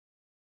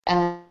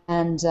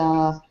And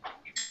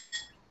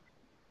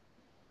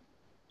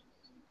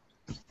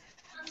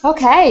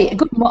okay,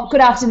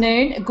 good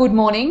afternoon, good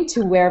morning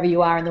to wherever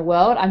you are in the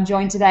world. I'm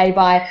joined today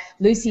by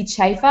Lucy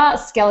Chaffer,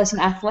 skeleton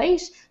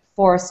athlete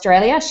for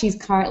Australia. She's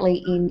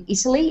currently in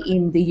Italy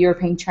in the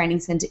European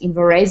Training Centre in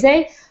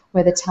Varese,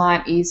 where the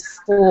time is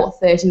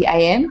 4:30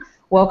 a.m.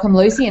 Welcome,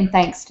 Lucy, and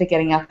thanks for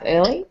getting up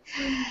early.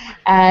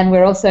 And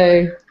we're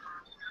also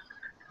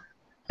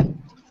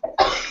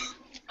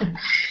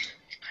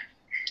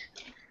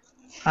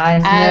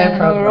no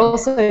problem. We're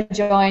also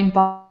joined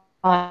by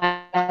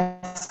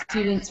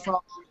students from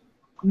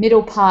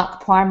Middle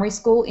Park Primary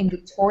School in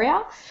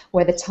Victoria,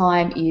 where the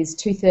time is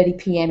 2:30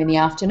 p.m. in the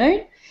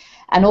afternoon,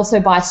 and also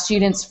by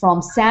students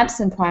from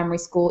Sampson Primary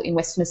School in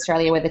Western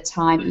Australia, where the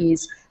time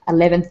is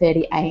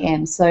 11:30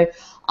 a.m. So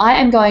I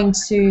am going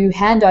to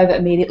hand over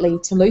immediately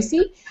to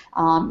Lucy,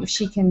 if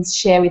she can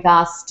share with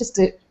us just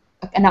an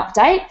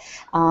update,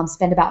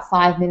 spend about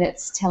 5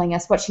 minutes telling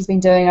us what she's been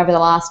doing over the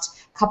last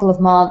couple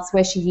of months,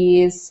 where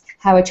she is,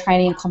 how her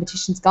training and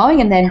competition's going,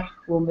 and then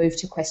we'll move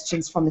to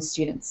questions from the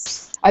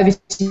students. Over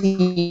to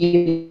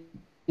you,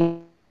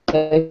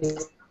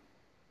 Lucy.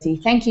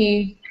 Thank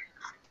you.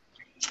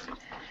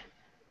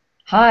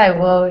 Hi,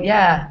 well,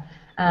 yeah,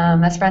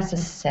 as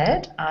Frances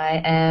said,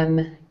 I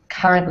am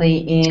currently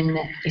in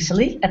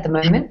Italy at the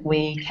moment.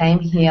 We came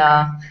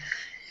here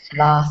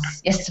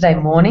yesterday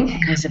morning.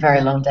 It was a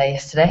very long day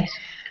yesterday.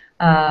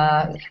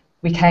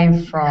 We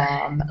came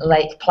from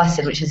Lake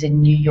Placid, which is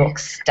in New York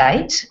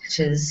State, which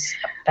is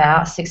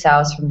about 6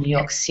 hours from New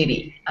York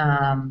City.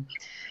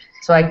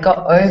 So I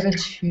got over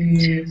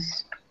to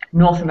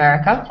North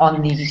America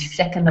on the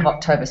 2nd of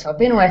October. So I've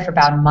been away for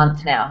about a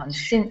month now. And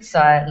since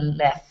I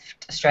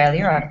left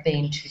Australia, I've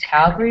been to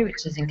Calgary,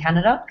 which is in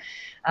Canada,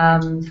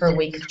 for a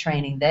week of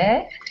training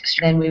there.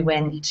 Then we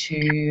went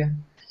to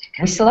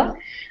Whistler,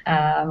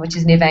 which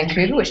is near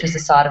Vancouver, which was the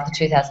site of the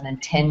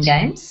 2010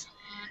 Games.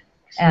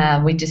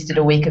 We just did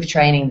a week of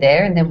training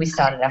there, and then we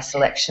started our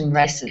selection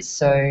races.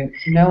 So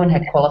no one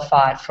had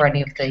qualified for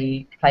any of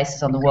the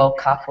places on the World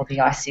Cup or the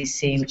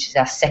ICC, which is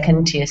our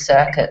second-tier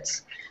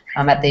circuits,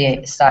 at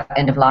the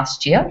end of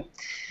last year.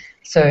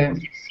 So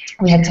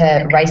we had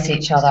to race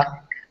each other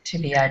to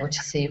be able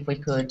to see if we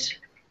could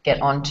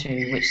get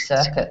onto which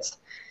circuits.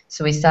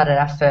 So we started,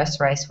 our first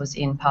race was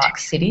in Park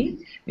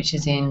City, which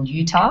is in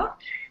Utah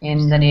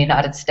in the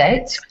United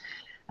States.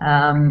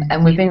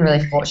 And we've been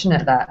really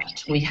fortunate that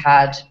we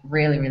had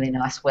really, really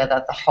nice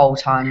weather the whole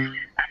time.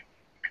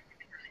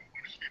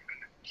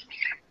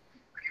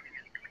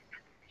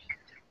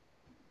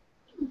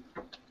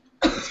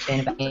 It's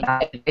been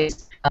about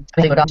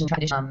really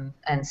good,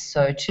 and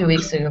so 2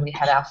 weeks ago we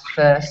had our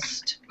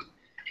first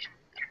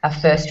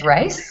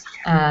race,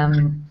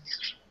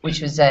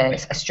 which was an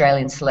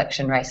Australian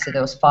selection race. So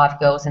there was 5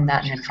 girls in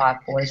that, and then 5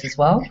 boys as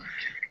well.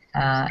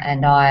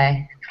 And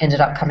I ended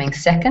up coming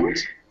second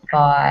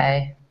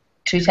by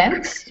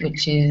 2/10,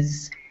 which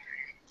is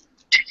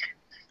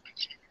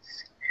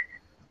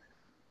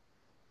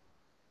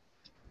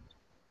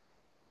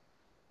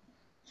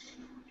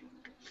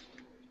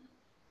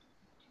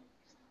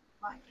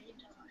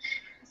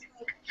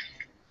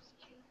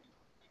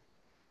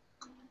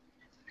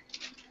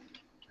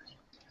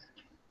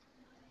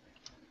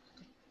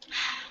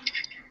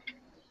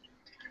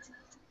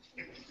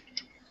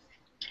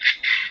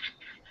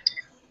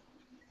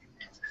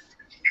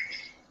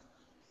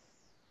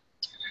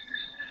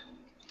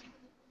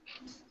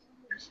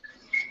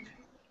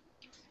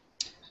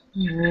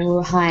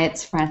Hi,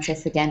 it's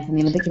Frances again from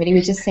the Olympic Committee.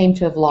 We just seem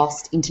to have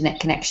lost internet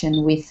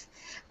connection with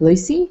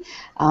Lucy.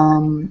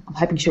 I'm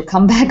hoping she'll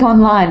come back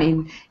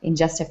online in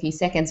just a few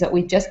seconds. But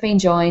we've just been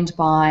joined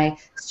by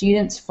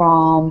students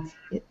from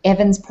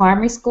Evans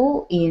Primary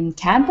School in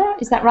Canberra.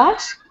 Is that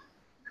right?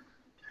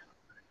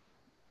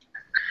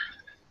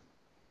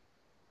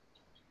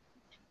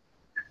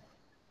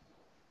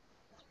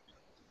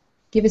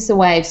 Give us a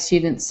wave,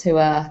 students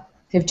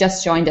who've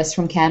just joined us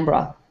from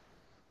Canberra.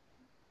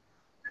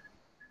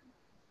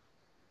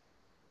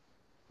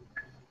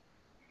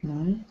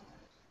 No.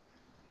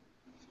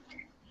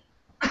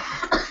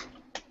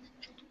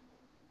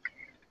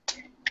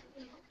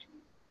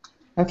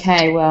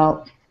 Okay,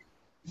 well,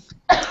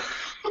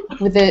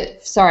 the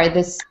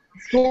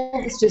school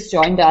that's just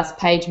joined us,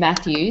 Paige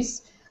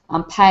Matthews.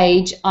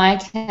 Paige, I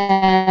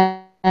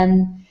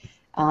can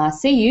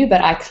see you,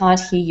 but I can't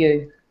hear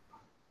you.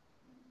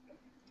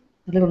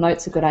 A little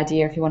note's a good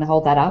idea if you want to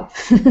hold that up.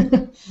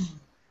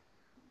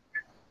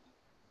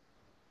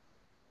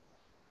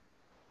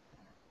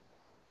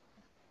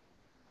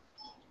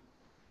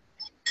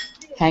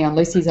 Hang on,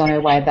 Lucy's on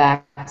her way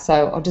back,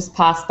 so I'll just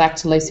pass back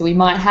to Lucy. We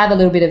might have a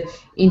little bit of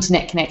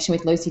internet connection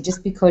with Lucy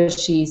just because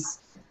she's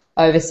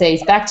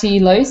overseas. Back to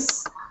you,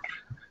 Luce.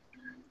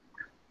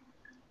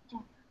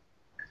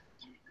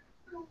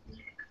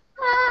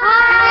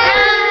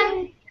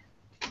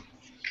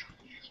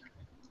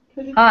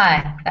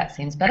 Hi, that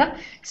seems better.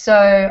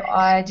 So,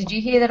 did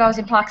you hear that I was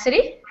in Park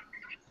City?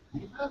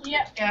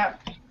 Yeah.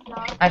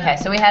 Okay,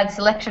 so we had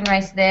selection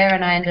race there,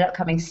 and I ended up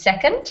coming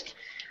second.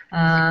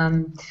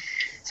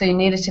 So you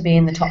needed to be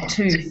in the top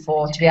 2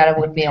 to be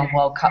able to be on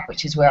World Cup,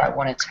 which is where I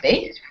wanted to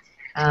be.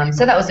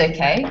 So that was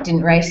okay.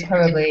 Didn't race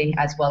probably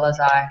as well as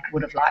I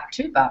would have liked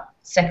to, but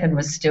second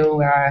was still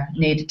where I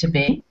needed to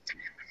be.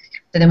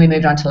 So then we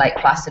moved on to Lake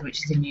Placid,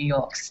 which is in New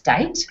York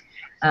State.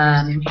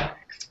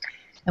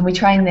 And we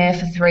trained there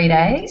for 3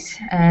 days,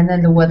 and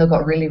then the weather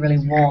got really, really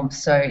warm.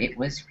 So it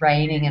was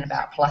raining and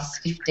about plus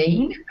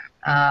 15,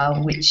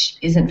 which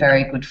isn't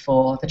very good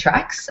for the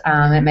tracks.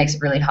 It makes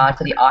it really hard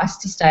for the ice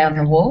to stay on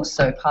the wall.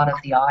 So part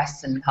of the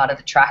ice and part of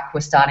the track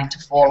were starting to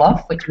fall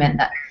off, which meant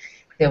that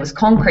there was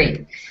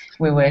concrete.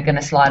 We were going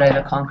to slide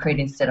over concrete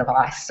instead of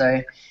ice.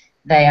 So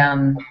they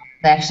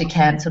actually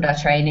cancelled our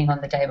training on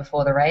the day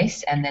before the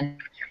race, and then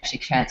actually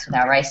cancelled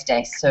our race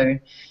day. So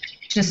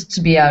just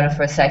to be able to,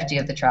 for safety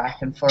of the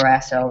track and for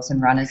ourselves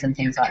and runners and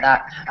things like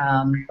that.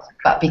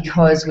 But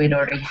because we'd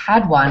already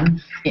had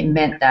one, it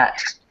meant that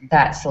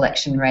that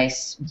selection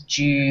race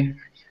due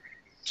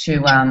to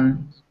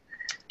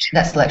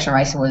that selection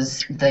race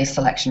was the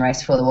selection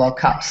race for the World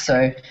Cup.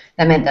 So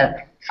that meant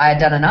that I had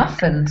done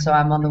enough, and so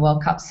I'm on the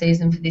World Cup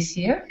season for this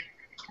year,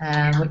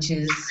 which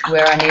is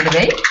where I need to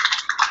be.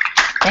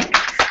 Thanks.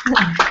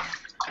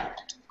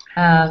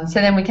 So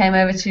then we came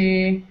over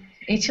to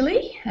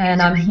Italy,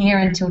 and I'm here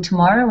until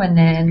tomorrow, and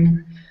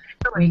then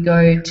we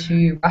go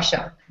to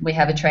Russia. We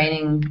have a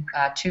training,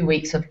 2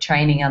 weeks of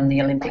training on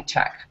the Olympic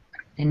track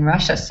in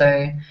Russia.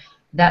 So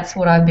that's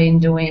what I've been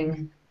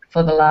doing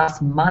for the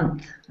last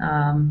month.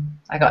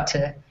 I got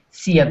to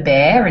see a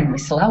bear in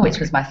Whistler, which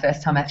was my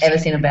first time I've ever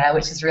seen a bear,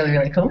 which is really,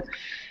 really cool.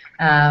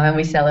 And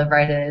we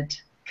celebrated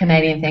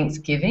Canadian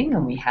Thanksgiving,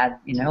 and we had,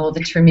 all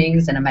the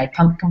trimmings, and I made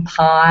pumpkin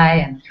pie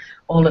and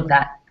all of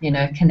that,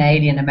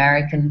 Canadian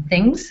American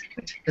things,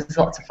 which was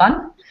lots of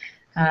fun.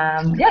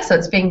 So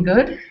it's been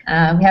good.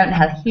 We haven't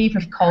had a heap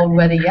of cold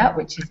weather yet,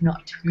 which is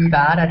not too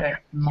bad. I don't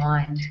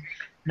mind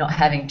not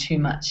having too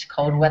much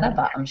cold weather,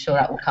 but I'm sure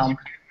that will come.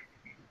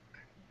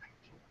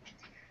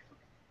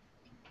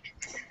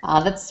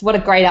 That's what a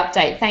great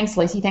update. Thanks,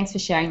 Lucy. Thanks for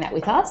sharing that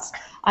with us.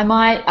 I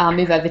might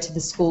move over to the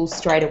school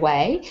straight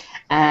away,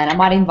 and I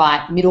might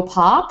invite Middle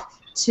Park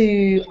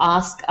to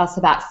ask us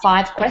about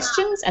 5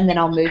 questions, and then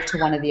I'll move to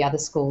one of the other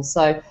schools.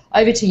 So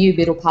over to you,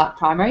 Middle Park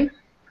Primary.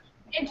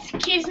 It's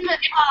Kismet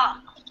Park.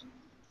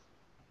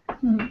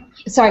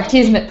 Sorry,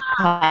 Kismet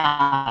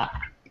Park.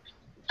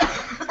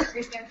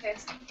 Who's going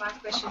first?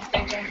 5 questions.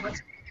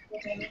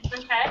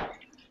 Okay.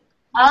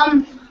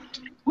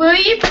 Will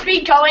you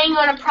be going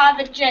on a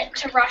private jet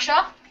to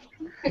Russia?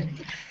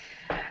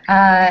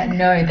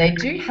 No, they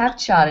do have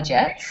charter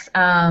jets.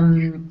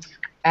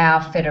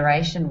 Our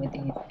federation, with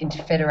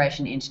the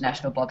Federation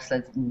International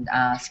Bobsled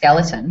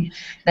Skeleton,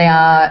 they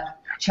are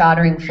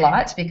chartering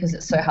flights because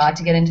it's so hard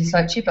to get into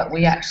Sochi, but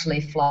we actually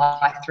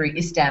fly through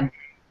Istanbul.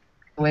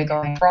 We're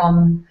going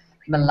from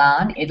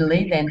Milan,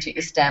 Italy, then to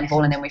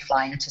Istanbul, and then we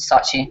fly into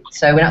Sochi.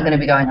 So we're not going to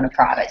be going on a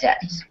private jet.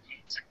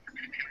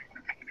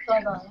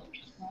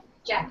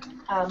 Jack,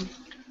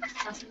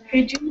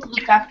 who do you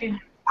look after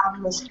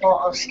the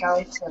sport of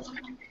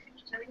skeleton?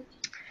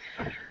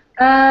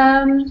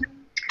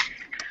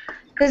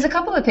 There's a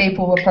couple of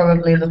people we'll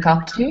probably look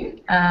up to.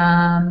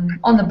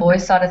 On the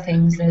boys' side of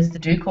things, there's the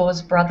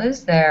Dukors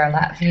brothers. They're a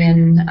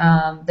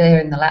Latvian. They're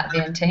in the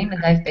Latvian team,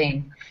 and they've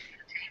been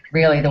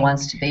really the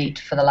ones to beat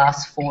for the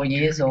last 4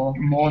 years or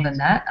more than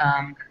that.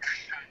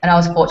 And I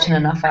was fortunate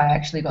enough I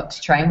actually got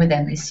to train with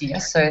them this year,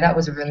 so that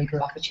was a really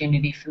good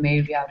opportunity for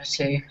me to be able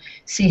to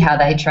see how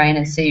they train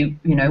and see,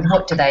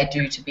 what do they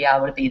do to be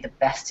able to be the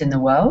best in the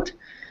world.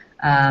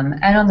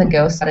 And on the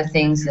girls' side of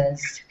things,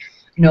 there's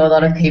a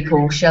lot of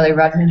people. Shelley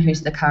Rudman,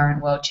 who's the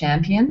current world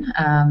champion,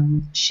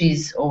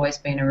 she's always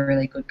been a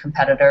really good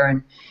competitor,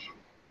 and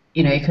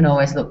you can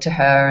always look to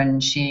her,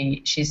 and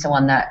she's the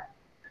one that,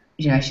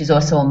 she's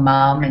also a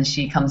mum, and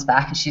she comes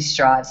back and she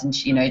strives, and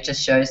she,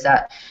 just shows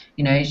that,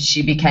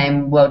 she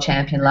became world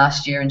champion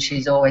last year, and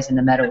she's always in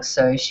the medals.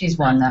 So she's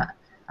one that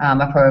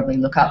I probably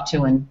look up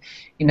to and,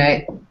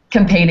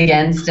 compete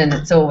against, and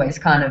it's always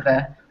kind of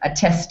a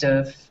test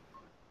of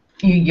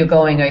you're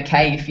going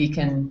okay if you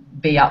can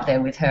be up there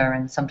with her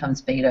and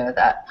sometimes beat her,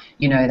 that,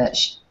 that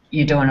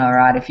you're doing all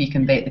right if you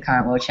can beat the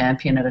current world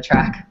champion at a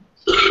track.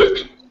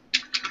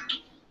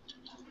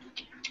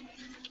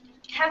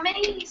 How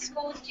many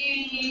schools do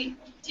you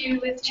do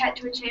with Chat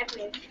to a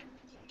Champion?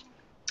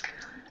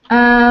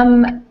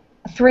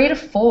 3 to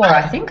 4,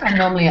 I think. I'm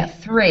normally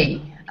at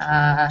 3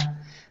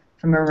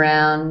 from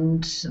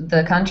around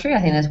the country. I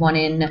think there's one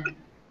in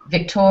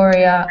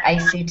Victoria,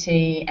 ACT,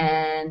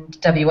 and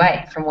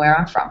WA from where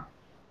I'm from.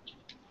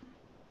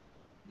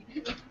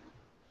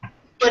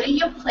 What are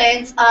your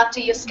plans after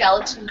your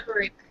skeleton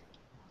career?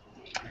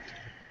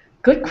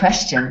 Good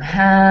question.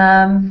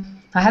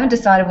 I haven't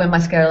decided when my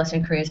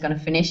skeleton career is going to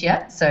finish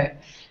yet, so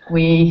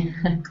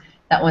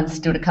that one's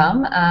still to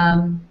come.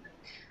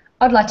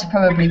 I'd like to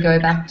probably go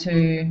back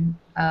to,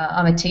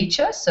 I'm a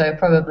teacher, so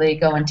probably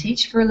go and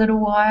teach for a little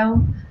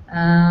while.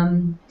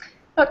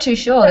 Not too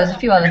sure. There's a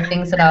few other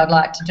things that I would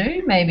like to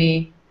do.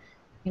 Maybe,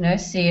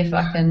 see if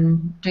I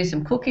can do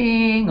some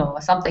cooking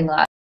or something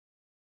like